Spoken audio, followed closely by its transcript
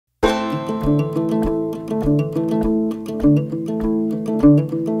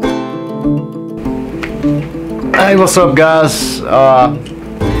Hey, what's up guys? Tonight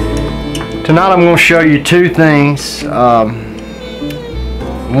I'm going to show you two things. One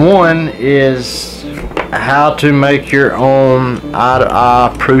is how to make your own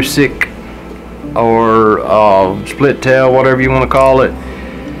eye-to-eye Prusik or split tail, whatever you want to call it.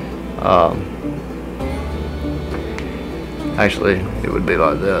 Actually, it would be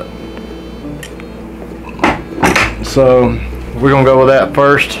like that. So we're going to go with that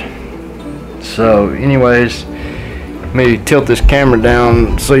first. So anyways, let me tilt this camera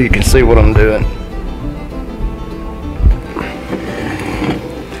down so you can see what I'm doing.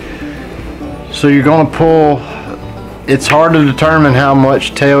 So you're going to pull. It's hard to determine how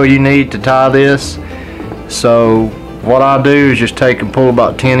much tail you need to tie this. So what I do is just take and pull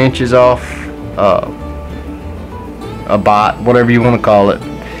about 10 inches off a bite, whatever you want to call it.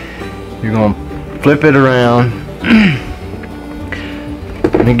 You're going to flip it around.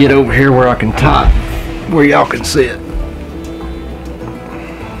 Let me get over here where I can tie, where y'all can see it.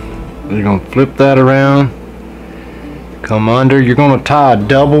 You're going to flip that around, come under. You're going to tie a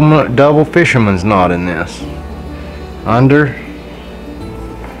double fisherman's knot in this. Under.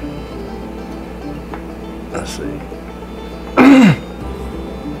 Let's see.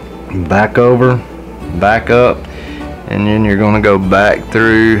 Back over, back up, and then you're going to go back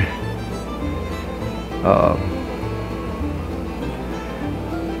through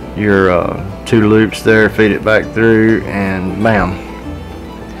your two loops there, feed it back through, and bam.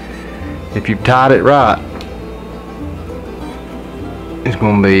 If you've tied it right, it's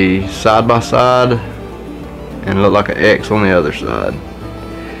going to be side by side and look like an X on the other side.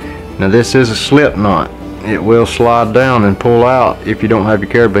 Now this is a slip knot. It will slide down and pull out if you don't have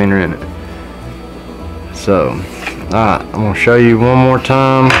your carabiner in it. So alright, I'm going to show you one more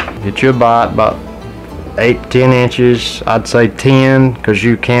time. Get you a bite about 8 to 10 inches. I'd say 10 because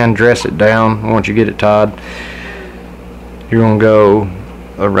you can dress it down once you get it tied. You're going to go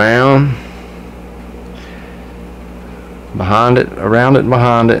around, behind it, around it,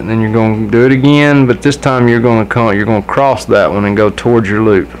 behind it, and then you're going to do it again, but this time you're going to cross that one and go towards your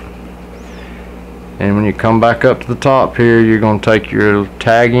loop. And when you come back up to the top here, you're going to take your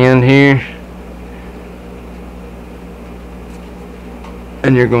tag end here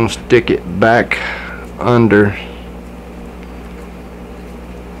and you're going to stick it back under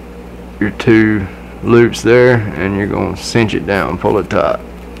your two loops there, and you're going to cinch it down, pull it tight.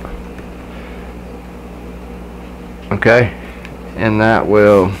 Okay, and that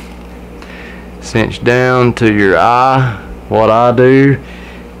will cinch down to your eye. What I do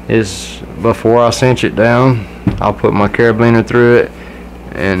is, before I cinch it down, I'll put my carabiner through it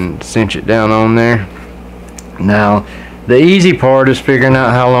and cinch it down on there. Now the easy part is figuring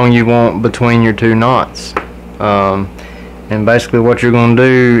out how long you want between your two knots, and basically what you're going to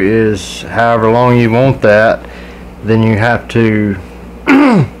do is, however long you want that, then you have to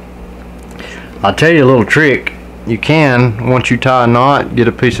I'll tell you a little trick. You can, once you tie a knot, get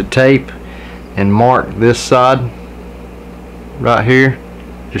a piece of tape and mark this side right here.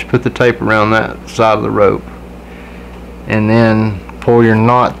 Just put the tape around that side of the rope and then pull your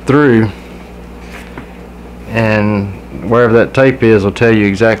knot through, and wherever that tape is will tell you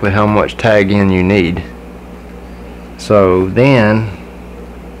exactly how much tag in you need. So then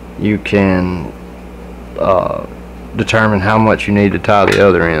you can determine how much you need to tie the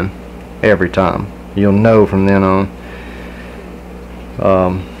other end every time. You'll know from then on.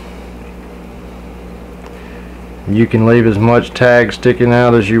 You can leave as much tag sticking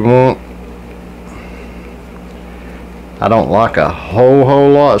out as you want. I don't like a whole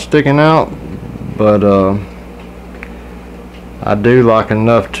lot sticking out, but I do like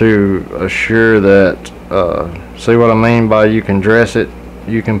enough to assure that, see what I mean by you can dress it,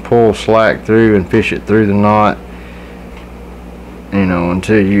 you can pull slack through and fish it through the knot, you know,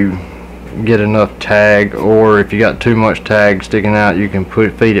 until you get enough tag, or if you got too much tag sticking out, you can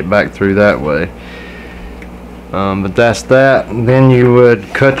feed it back through that way. But that's that. Then you would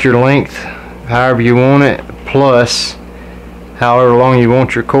cut your length however you want it, plus however long you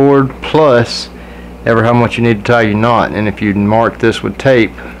want your cord, plus ever how much you need to tie your knot. And if you mark this with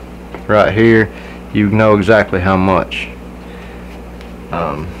tape right here, you know exactly how much.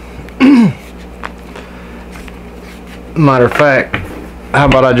 Matter of fact, how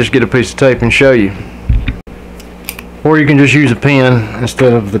about I just get a piece of tape and show you? Or you can just use a pen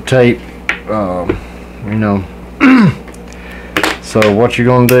instead of the tape, you know. So what you're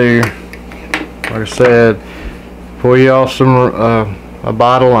gonna do, like I said, pull you off some a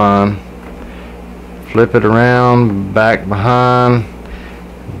bottle line, flip it around, back behind,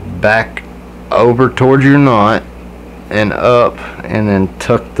 back over towards your knot and up, and then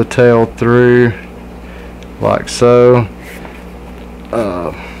tuck the tail through like so.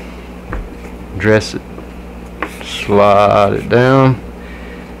 Dress it, slide it down,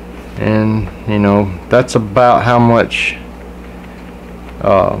 and you know, that's about how much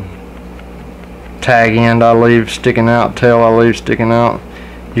tag end I leave sticking out, tail I leave sticking out.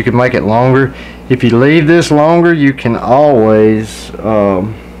 You can make it longer. If you leave this longer, you can always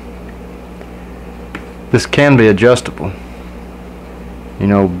this can be adjustable. You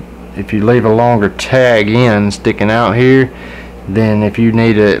know, if you leave a longer tag end sticking out here, then if you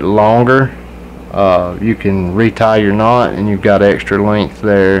need it longer, you can retie your knot, and you've got extra length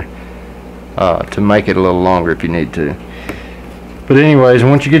there to make it a little longer if you need to. But anyways,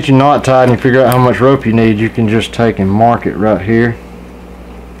 once you get your knot tied and you figure out how much rope you need, you can just take and mark it right here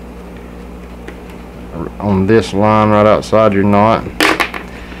on this line right outside your knot.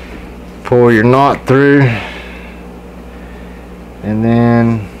 Pull your knot through, and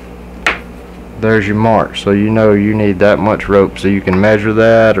then there's your mark, so you know you need that much rope, so you can measure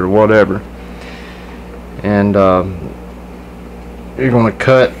that or whatever. And you're going to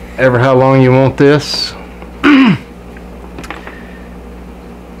cut ever how long you want this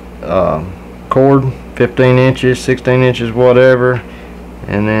cord, 15 inches, 16 inches, whatever,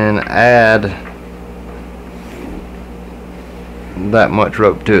 and then add that much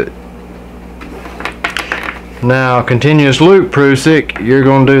rope to it. Now, continuous loop Prusik, you're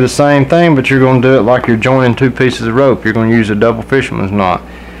going to do the same thing, but you're going to do it like you're joining two pieces of rope. You're going to use a double fisherman's knot.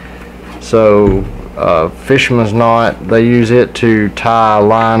 So fisherman's knot, they use it to tie a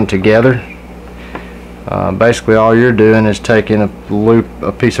line together. Basically all you're doing is taking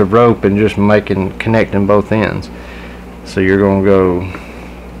a piece of rope and just connecting both ends. So you're going to go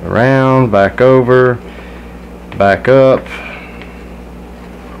around, back over, back up,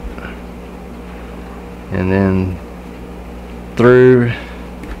 and then through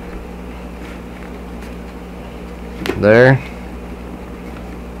there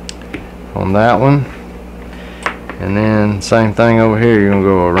on that one, and then same thing over here. You're going to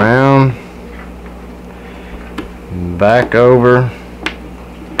go around, back over,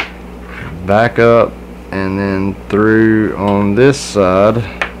 back up, and then through on this side,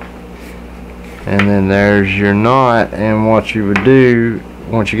 and then there's your knot. And what you would do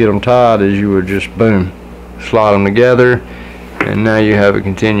once you get them tied is you would just boom, slide them together, and now you have a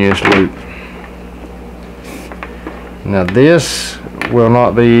continuous loop. Now this will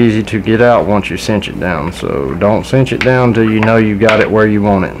not be easy to get out once you cinch it down, so don't cinch it down until you know you got it where you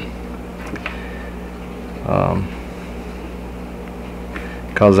want it.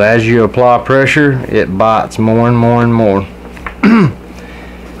 Because as you apply pressure, it bites more and more and more.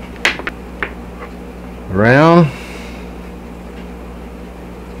 Around,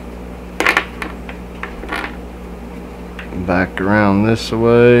 back around this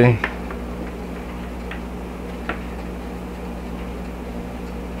way,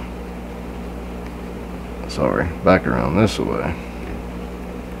 sorry, back around this way.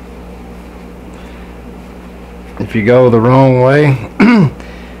 If you go the wrong way,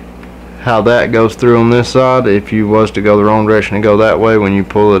 how that goes through on this side, if you was to go the wrong direction and go that way, when you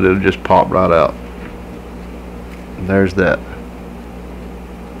pull it, it'll just pop right out. There's that.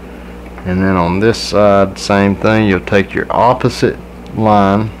 And then on this side, same thing. You'll take your opposite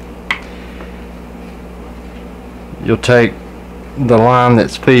line, you'll take the line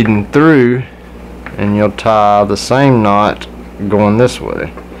that's feeding through, and you'll tie the same knot going this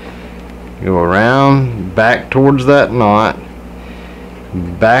way. Go around, back towards that knot,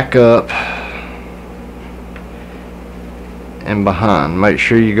 back up, and behind. Make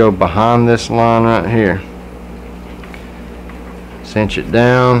sure you go behind this line right here. Cinch it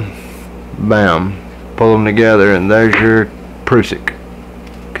down, bam, pull them together, and there's your Prusik,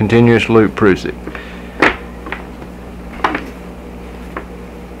 continuous loop Prusik.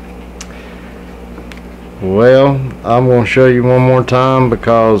 Well, I'm going to show you one more time,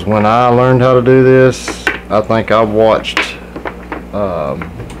 because when I learned how to do this, I think I watched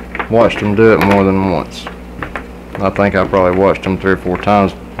them do it more than once. I think I probably watched them 3 or 4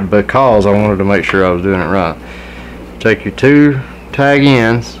 times, because I wanted to make sure I was doing it right. Take your 2 tag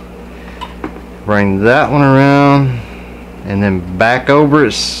ends, bring that one around, and then back over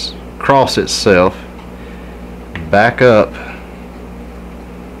its cross itself, back up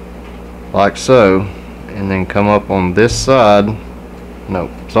like so, and then come up on this side. No,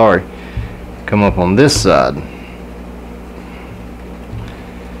 sorry, come up on this side,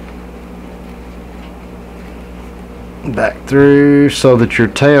 back through, so that your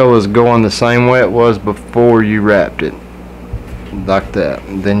tail is going the same way it was before you wrapped it. like that.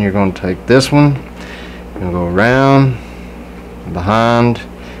 And then you're going to take this one, you'll go around, behind,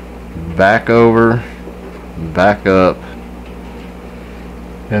 back over, back up,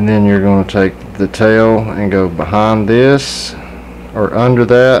 and then you're going to take the tail and go behind this or under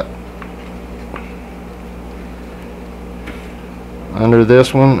that, under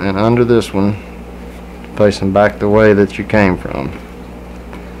this one and under this one, facing back the way that you came from.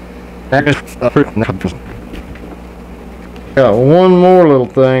 Got one more little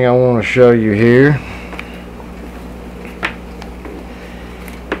thing I want to show you here,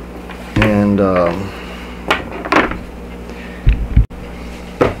 and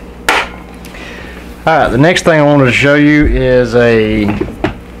alright, the next thing I wanted to show you is a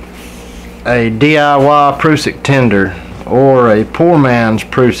DIY Prusik tender, or a poor man's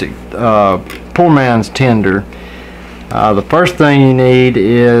Prusik, poor man's tender. The first thing you need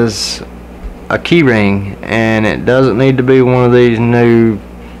is a key ring, and it doesn't need to be one of these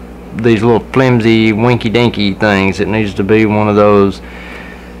little flimsy winky dinky things. It needs to be one of those,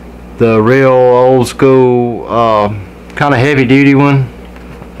 the real old school kind of heavy duty one.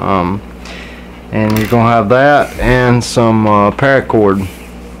 And you're gonna have that and some paracord.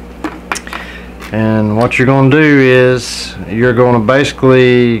 And what you're gonna do is you're gonna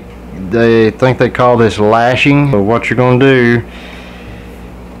basically, they think they call this lashing. So what you're gonna do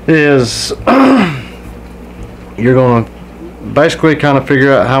is you're gonna basically kind of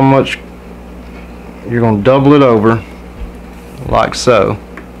figure out how much you're gonna double it over, like so,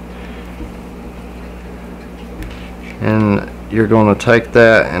 and you're going to take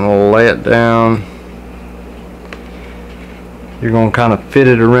that and lay it down. You're going to kind of fit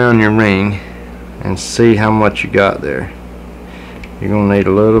it around your ring and see how much you got there. You're going to need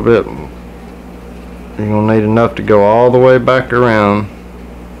a little bit, you're going to need enough to go all the way back around,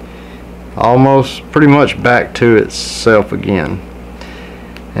 almost pretty much back to itself again.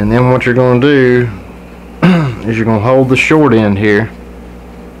 And then what you're going to do is you're going to hold the short end here,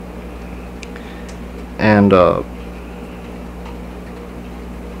 and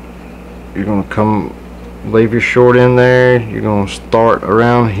you're going to leave your short in there. You're going to start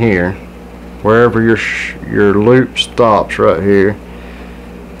around here, wherever your loop stops, right here.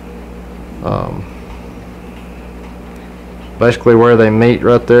 Basically where they meet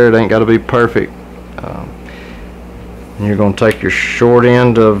right there. It ain't got to be perfect. And you're going to take your short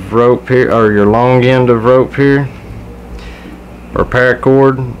end of rope here, or your long end of rope here, or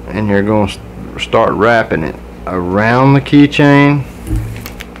paracord, and you're going to start wrapping it around the keychain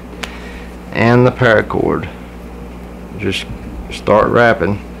and the paracord. Just start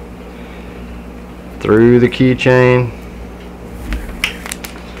wrapping through the keychain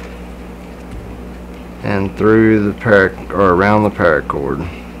and through the around the paracord.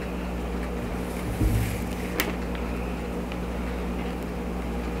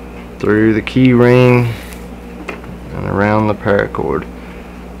 Through the key ring and around the paracord.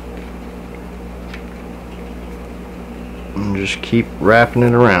 And just keep wrapping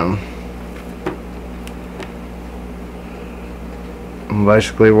it around. And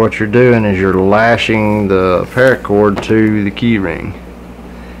basically what you're doing is you're lashing the paracord to the key ring.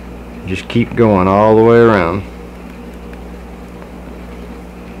 Just keep going all the way around.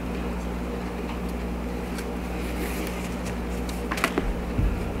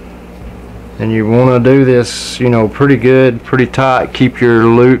 And you want to do this, you know, pretty good, pretty tight. Keep your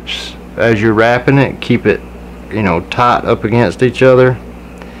loops as you're wrapping it, keep it, you know, tight up against each other.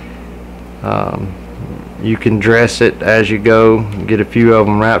 You can dress it as you go, get a few of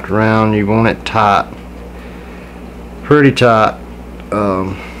them wrapped around. You want it tight, pretty tight.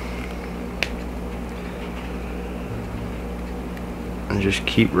 And just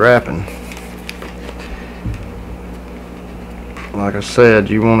keep wrapping. Like I said,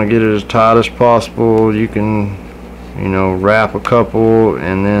 you want to get it as tight as possible. You can, you know, wrap a couple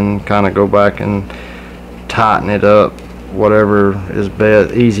and then kind of go back and tighten it up, whatever is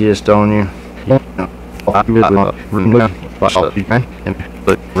best, easiest on you.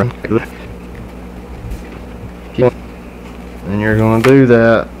 And you're going to do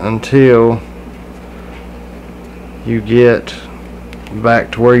that until you get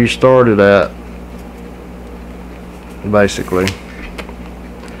back to where you started at, basically,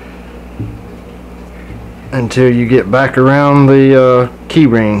 until you get back around the key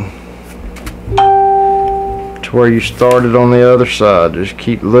ring to where you started on the other side. Just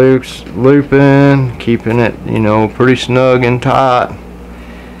keep looping, keeping it, you know, pretty snug and tight.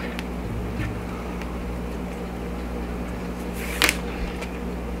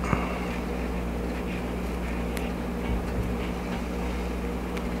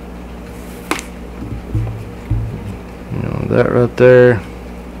 that right there.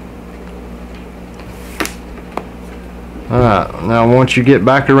 Alright, now once you get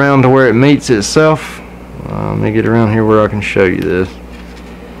back around to where it meets itself, let me get around here where I can show you this.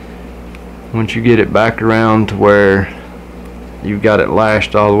 Once you get it back around to where you've got it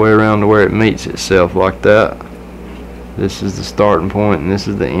lashed all the way around to where it meets itself like that, this is the starting point and this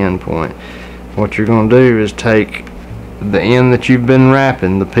is the end point. What you're going to do is take the end that you've been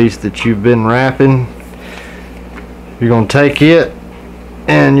wrapping, the piece that you've been wrapping, you're going to take it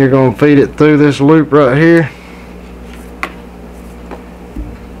and you're going to feed it through this loop right here.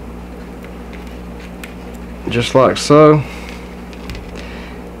 Just like so.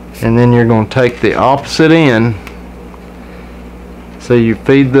 And then you're going to take the opposite end. So you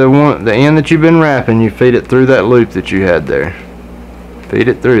feed the end that you've been wrapping, you feed it through that loop that you had there. Feed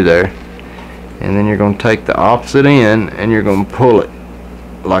it through there. And then you're going to take the opposite end and you're going to pull it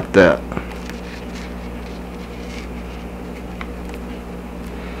like that.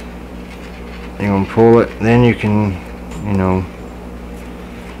 You're going to pull it, then you can, you know,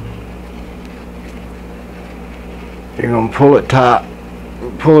 you're going to pull it tight.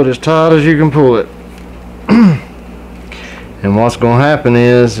 Pull it as tight as you can pull it. And what's going to happen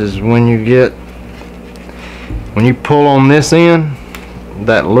is when you pull on this end,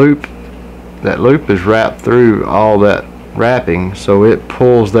 that loop is wrapped through all that wrapping, so it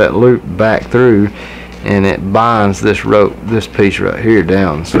pulls that loop back through and it binds this rope, this piece right here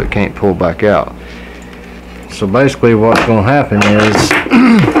down, so it can't pull back out. So basically what's going to happen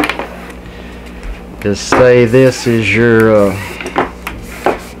is say this is your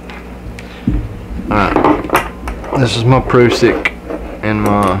this is my Prusik and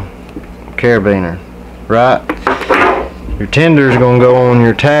my carabiner, right? Your tender is going to go on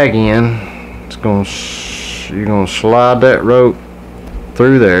your tag end. You're going to slide that rope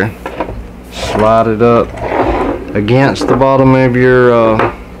through there, slide it up against the bottom of your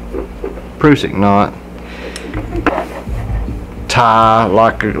Prusik knot, tie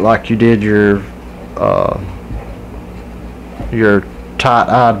like you did your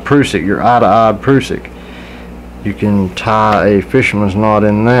tight-eyed Prusik, your eye-to-eye Prusik. You can tie a fisherman's knot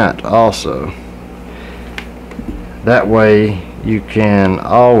in that also. That way you can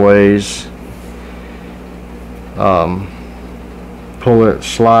always pull it,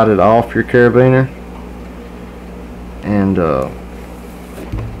 slide it off your carabiner and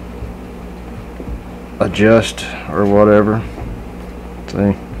adjust or whatever.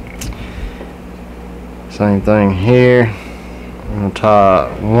 See, same thing here. I'm going to tie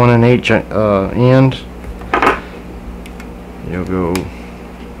one in each end. You'll go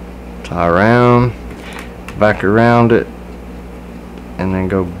tie around, back around it, and then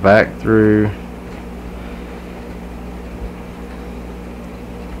go back through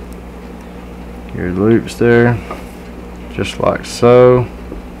your loops there, just like so.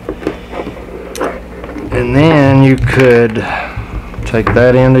 And then you could take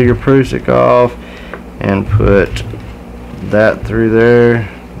that end of your Prusik off and put that through there,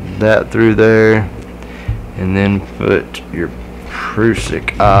 that through there, and then put your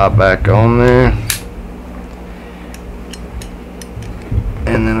Prusik eye back on there.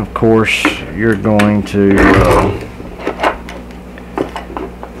 And then of course you're going to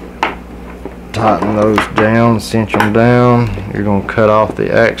tighten those down, cinch them down. You're going to cut off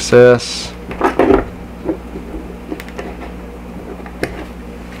the excess.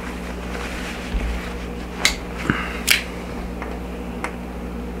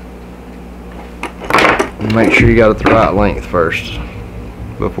 Make sure you got it the right length first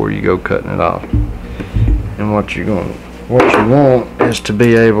before you go cutting it off. And what you want is to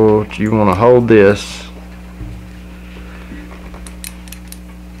be able to, you want to hold this,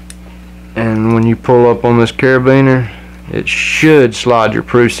 and when you pull up on this carabiner, it should slide your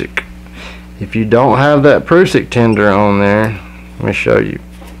Prusik. If you don't have that Prusik tender on there, let me show you,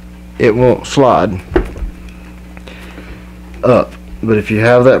 it won't slide up. But if you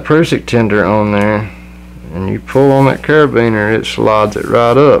have that Prusik tender on there and you pull on that carabiner, it slides it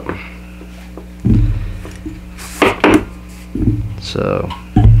right up. So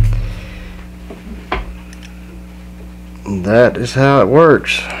that is how it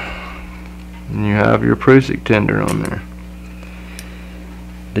works. And you have your Prusik tender on there.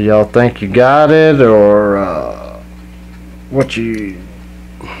 Do y'all think you got it, or what you?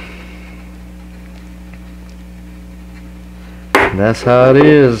 That's how it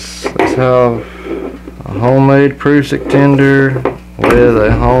is. That's how a homemade Prusik tender with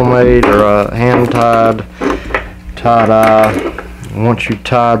a homemade or a hand-tied tie-dye. Once you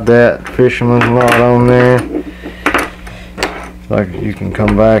tied that fisherman's knot on there, like, you can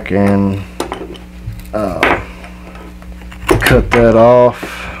come back and cut that off.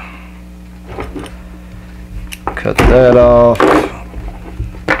 Cut that off.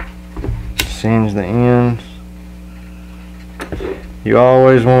 Singe the ends. You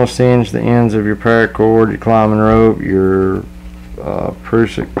always want to singe the ends of your paracord, your climbing rope, your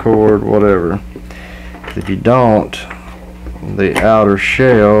Prusik cord, whatever. If you don't, the outer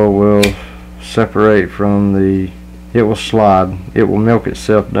shell will separate from the, it will slide, it will milk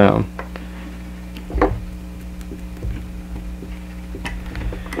itself down.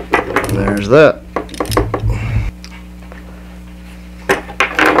 There's that.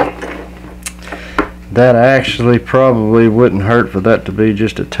 That actually probably wouldn't hurt for that to be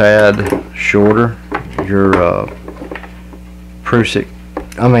just a tad shorter. Your Prusik,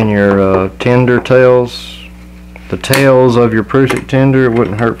 your tender tails, the tails of your Prusik tender, it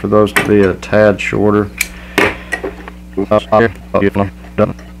wouldn't hurt for those to be a tad shorter.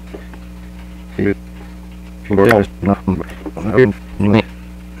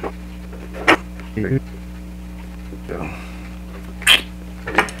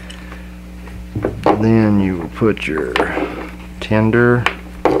 Then you will put your tender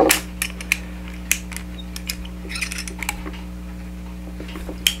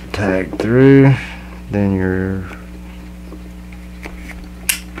tag through, then your,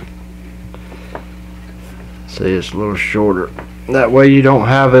 see, it's a little shorter. That way you don't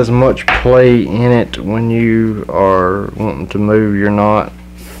have as much play in it when you are wanting to move your knot.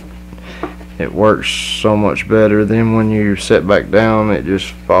 It works so much better. Then when you set back down, it just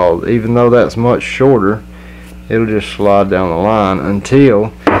falls. Even though that's much shorter, it'll just slide down the line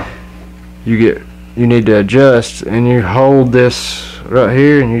until you need to adjust, and you hold this right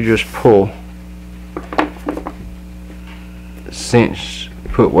here and you just pull. Cinch,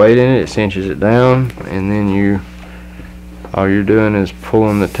 put weight in it, it cinches it down, and then all you're doing is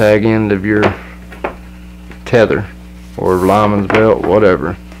pulling the tag end of your tether or lineman's belt,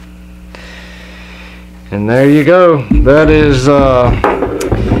 whatever. And there you go. That is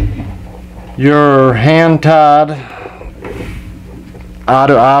your hand-tied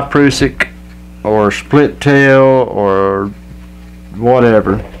eye-to-eye Prusik or split tail or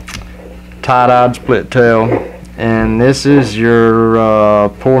whatever, tie-dyed split tail. And this is your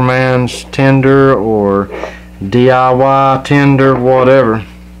poor man's tender or D.I.Y tender, whatever.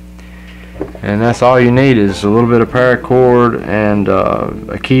 And that's all you need is a little bit of paracord and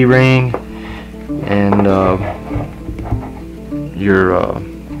a key ring and your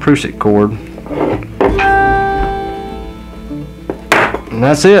Prusik cord, and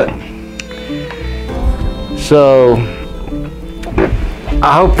that's it. So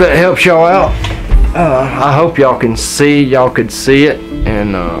I hope that helps y'all out. I hope y'all could see it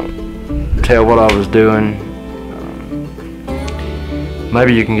and tell what I was doing.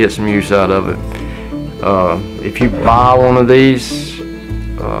 Maybe you can get some use out of it. If you buy one of these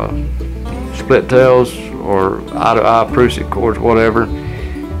split tails or eye-to-eye Prusik cords, whatever,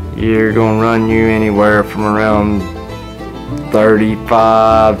 you're gonna run you anywhere from around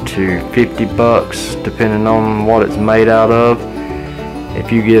 35 to 50 bucks depending on what it's made out of. If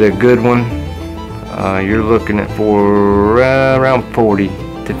you get a good one, you're looking at for around 40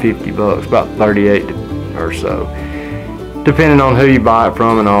 to 50 bucks, about 38 or so, depending on who you buy it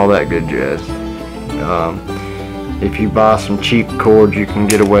from and all that good jazz. If you buy some cheap cords, you can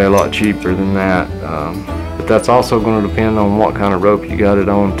get away a lot cheaper than that. But that's also going to depend on what kind of rope you got it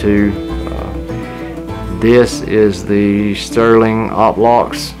on too. This is the Sterling op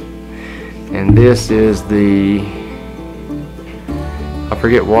locks, and this is the, I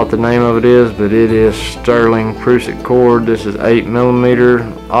forget what the name of it is, but it is Sterling Prusik cord. This is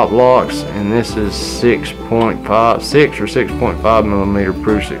 8mm op locks, and this is 6 or 6.5mm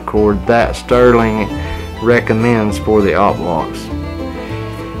Prusik cord that Sterling recommends for the op locks.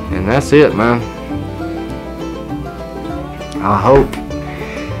 And that's it, man. I hope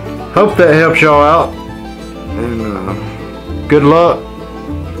that helps y'all out, and good luck.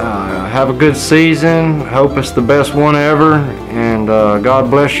 Have a good season. Hope it's the best one ever, and God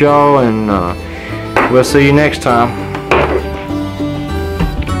bless y'all, and we'll see you next time.